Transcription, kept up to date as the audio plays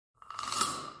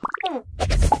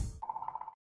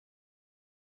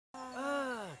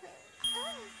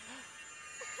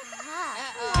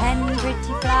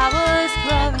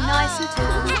and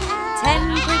tall.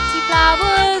 10 pretty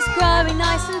flowers growing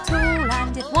nice and tall.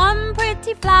 And if one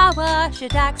pretty flower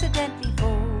should accidentally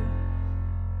fall,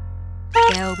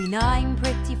 there'll be 9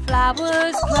 pretty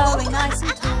flowers growing nice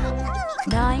and tall.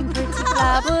 9 pretty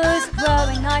flowers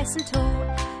growing nice and tall.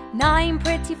 9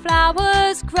 pretty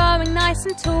flowers growing nice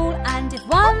and tall. And if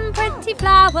one pretty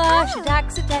flower should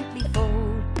accidentally fall,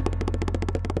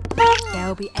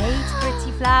 there'll be 8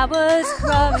 pretty flowers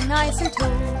growing nice and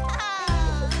tall.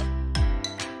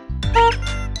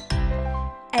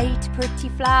 8 pretty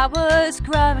flowers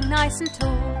growing nice and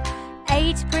tall.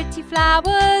 8 pretty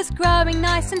flowers growing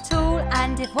nice and tall.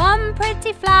 And if one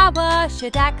pretty flower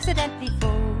should accidentally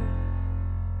fall,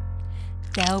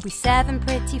 there'll be 7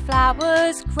 pretty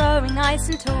flowers growing nice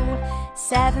and tall.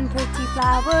 7 pretty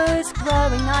flowers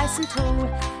growing nice and tall.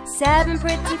 7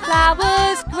 pretty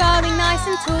flowers growing nice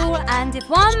and tall. And if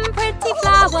one pretty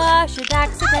flower should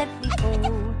accidentally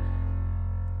fall,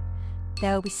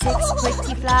 there'll be 6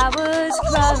 pretty flowers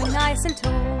growing nice and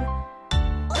tall.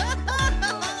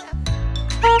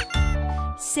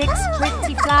 6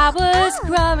 pretty flowers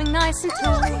growing nice and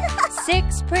tall.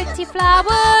 6 pretty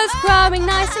flowers growing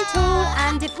nice and tall.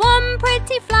 And if one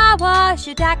pretty flower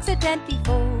should accidentally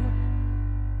fall,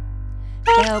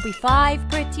 there'll be 5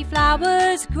 pretty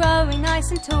flowers growing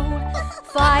nice and tall.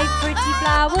 5 pretty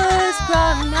flowers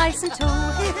growing nice and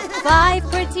tall. 5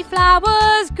 pretty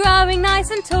flowers growing nice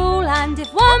and tall. And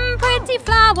if one pretty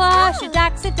flower should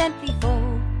accidentally fall,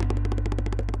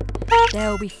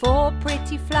 there'll be 4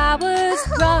 pretty flowers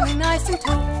growing nice and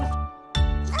tall.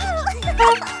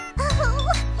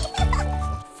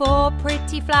 4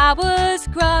 pretty flowers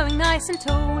growing nice and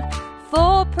tall.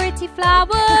 4 pretty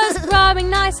flowers growing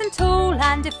nice and tall.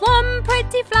 And if one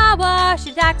pretty flower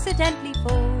should accidentally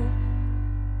fall,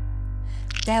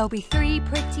 there'll be 3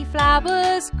 pretty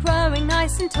flowers growing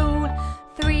nice and tall.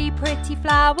 3 pretty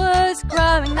flowers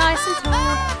growing nice and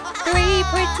tall. 3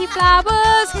 pretty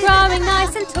flowers growing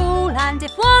nice and tall. And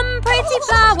if one pretty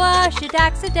flower should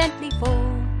accidentally fall,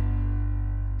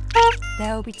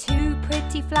 there'll be 2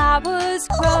 pretty flowers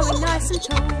growing nice and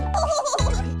tall.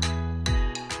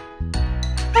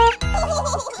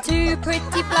 2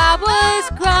 pretty flowers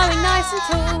growing nice and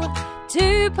tall.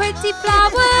 2 pretty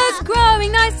flowers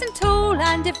growing nice and tall.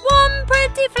 And if one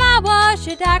pretty flower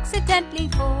should accidentally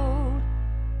fall,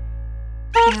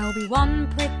 there'll be 1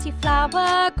 pretty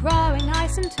flower growing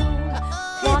nice and tall.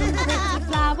 1 pretty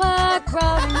flower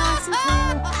growing nice and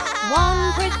tall.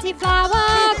 1 pretty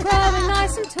flower growing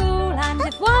nice and tall. And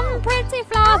if one pretty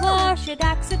flower should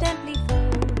accidentally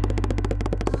fall,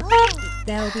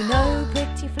 there'll be no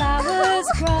pretty flowers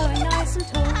growing nice and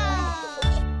tall.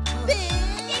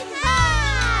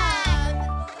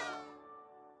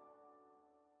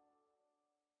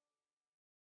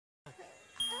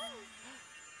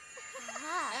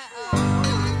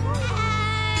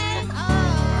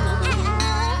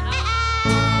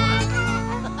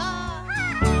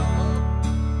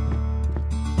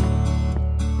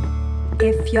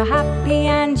 If you're happy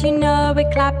and you know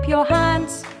it, clap your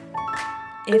hands.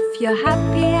 If you're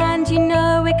happy and you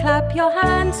know it, clap your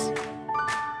hands.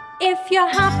 If you're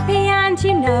happy and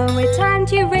you know it, and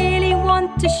you really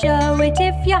want to show it.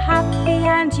 If you're happy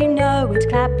and you know it,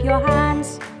 clap your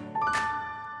hands.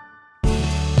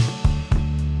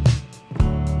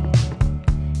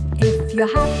 If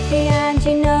you're happy and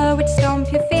you know it,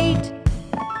 stomp your feet.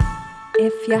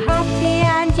 If you're happy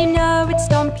and you know it,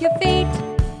 stomp your feet.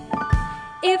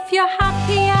 If you're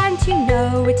happy and you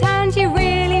know it, and you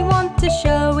really want to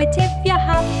show it. If you're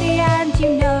happy and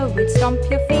you know it, stomp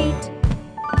your feet.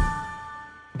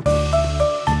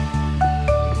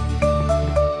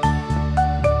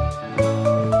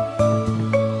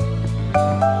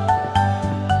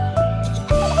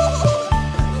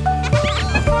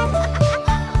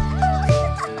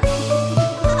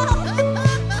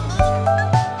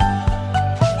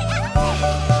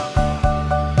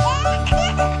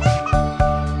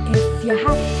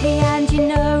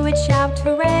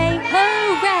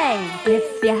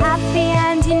 If you're happy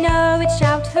and you know it,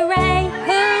 shout hooray,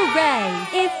 hooray.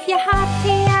 If you're happy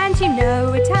and you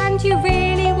know it, and you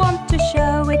really want to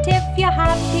show it. If you're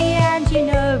happy and you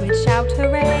know it, shout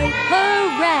hooray,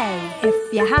 hooray.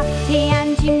 If you're happy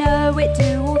and you know it,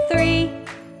 do all 3.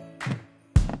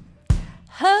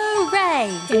 Hooray!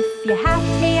 If you're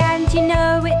happy and you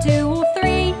know it, do all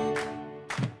 3.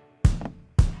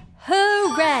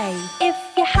 Hooray! If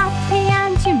you're happy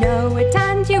and you know it,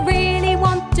 and you really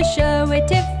want to show it.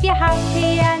 If you're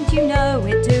happy and you know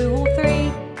it, do all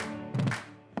 3.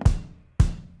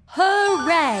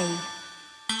 Hooray!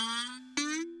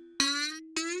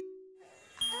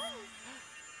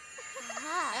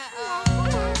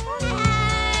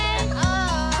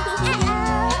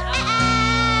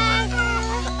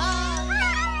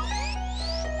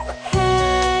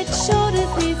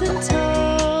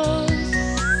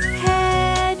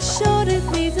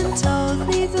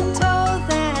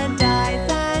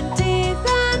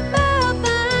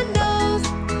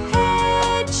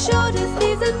 shoulders,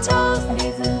 knees and toes,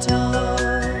 knees and toes.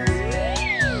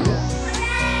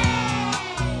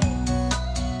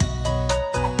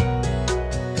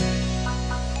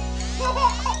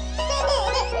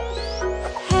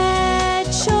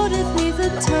 Head, shoulders, knees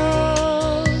and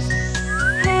toes.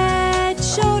 Head,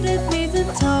 shoulders, knees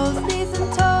and toes, knees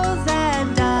and toes,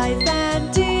 and eyes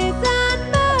and ears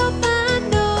and mouth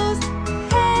and nose.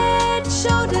 Head,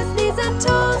 shoulders, knees and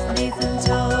toes, knees and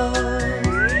toes.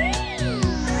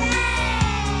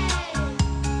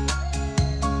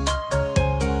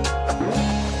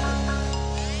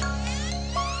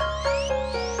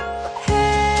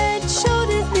 Head,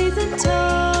 shoulders, knees and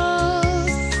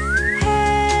toes.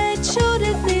 Head,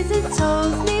 shoulders, knees and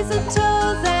toes, knees and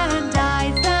toes, and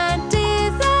eyes and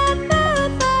ears and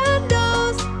mouth and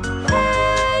nose.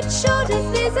 Head, shoulders,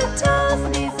 knees and toes,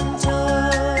 knees and toes.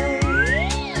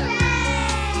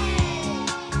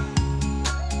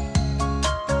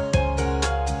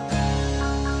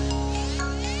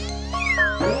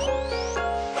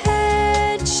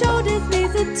 Head, shoulders,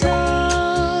 knees and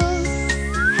toes.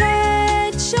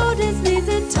 Head, shoulders, knees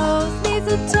and toes, knees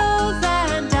and toes,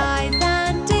 and eyes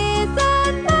and ears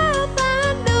and mouth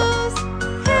and nose.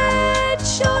 Head,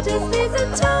 shoulders, knees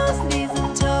and toes, knees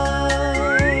and toes.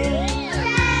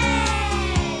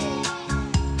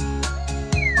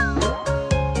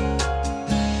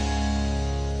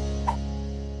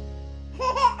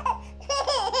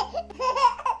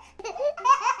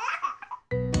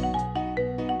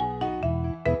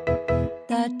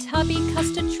 The tubby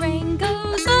custard train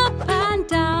goes up and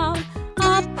down,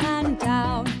 up and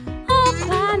down, up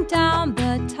and down.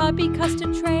 The tubby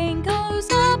custard train goes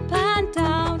up and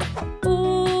down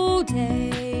all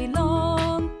day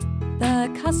long.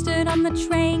 The custard on the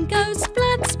train goes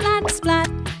splat, splat, splat,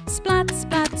 splat,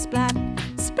 splat, splat,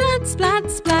 splat,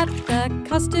 splat, splat. The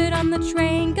custard on the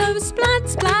train goes splat,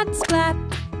 splat, splat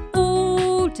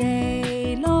all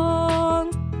day long.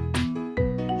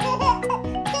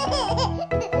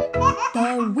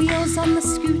 The wheels on the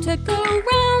scooter go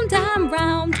round and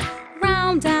round,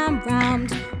 round and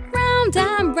round, round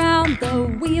and round.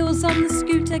 The wheels on the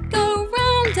scooter go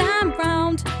round and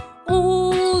round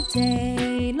all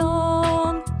day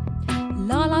long.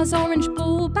 Laa-Laa's orange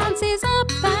ball bounces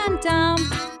up and down,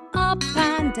 up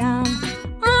and down,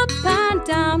 up and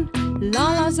down.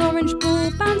 Laa-Laa's orange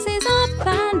ball bounces up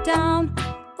and down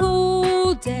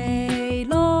all day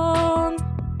long.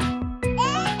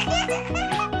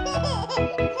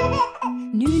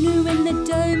 Noo-Noo in the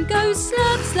dome goes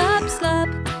slurp, slurp, slurp,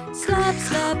 slurp,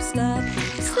 slurp, slurp,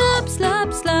 slurp,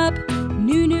 slurp, slurp.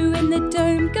 Noo-Noo in the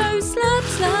dome goes slurp,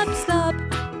 slurp, slurp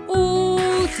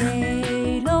all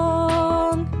day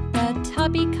long. The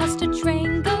tubby custard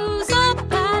train goes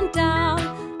up and down,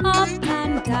 up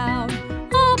and down,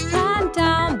 up and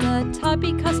down. The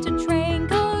tubby custard train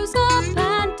goes up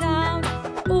and down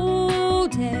all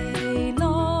day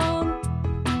long.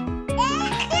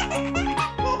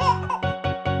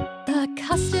 The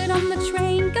custard on the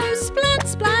train goes splat,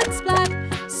 splat, splat,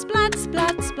 splat,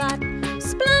 splat, splat,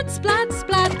 splat, splat,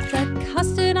 splat. The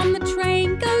custard on the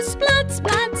train goes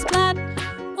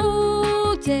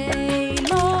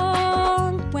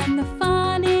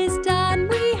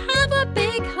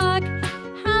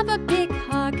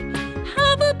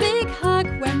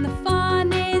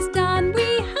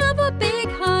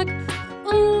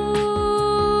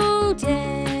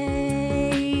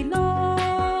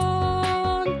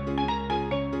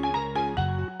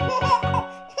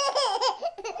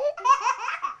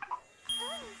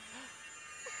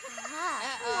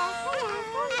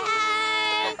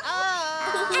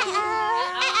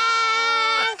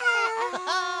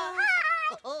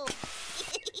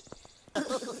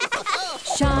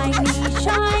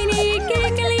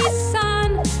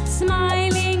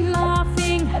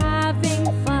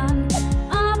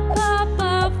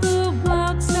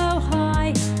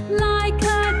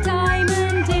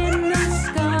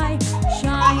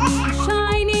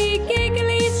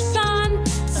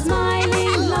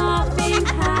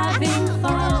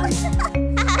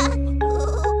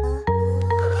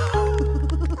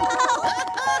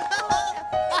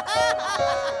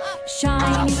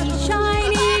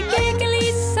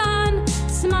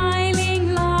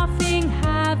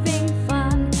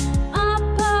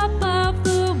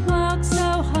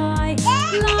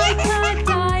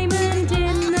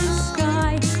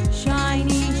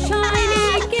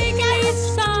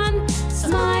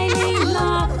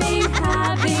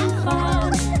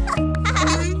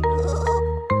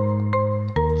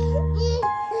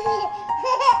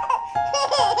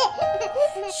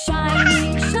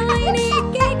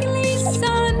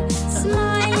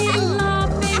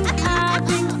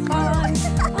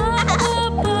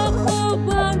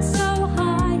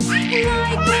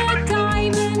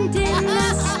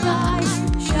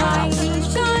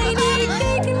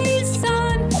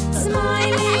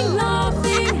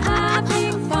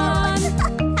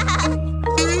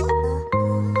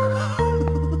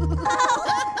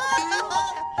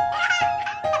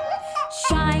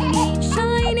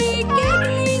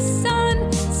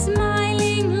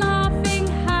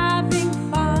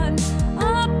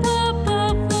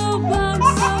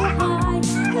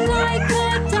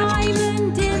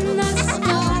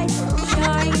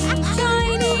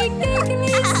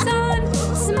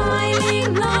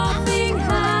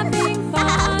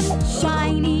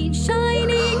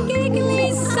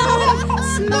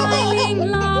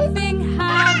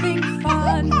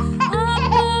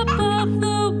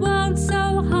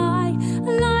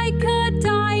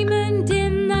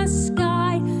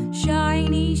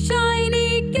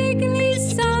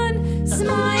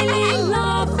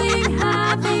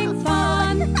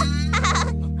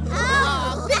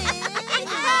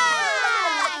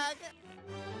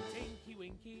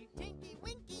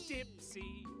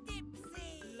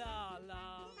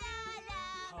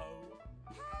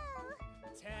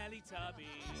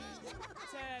Teletubbies.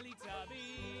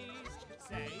 Teletubbies,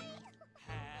 say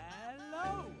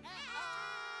hello.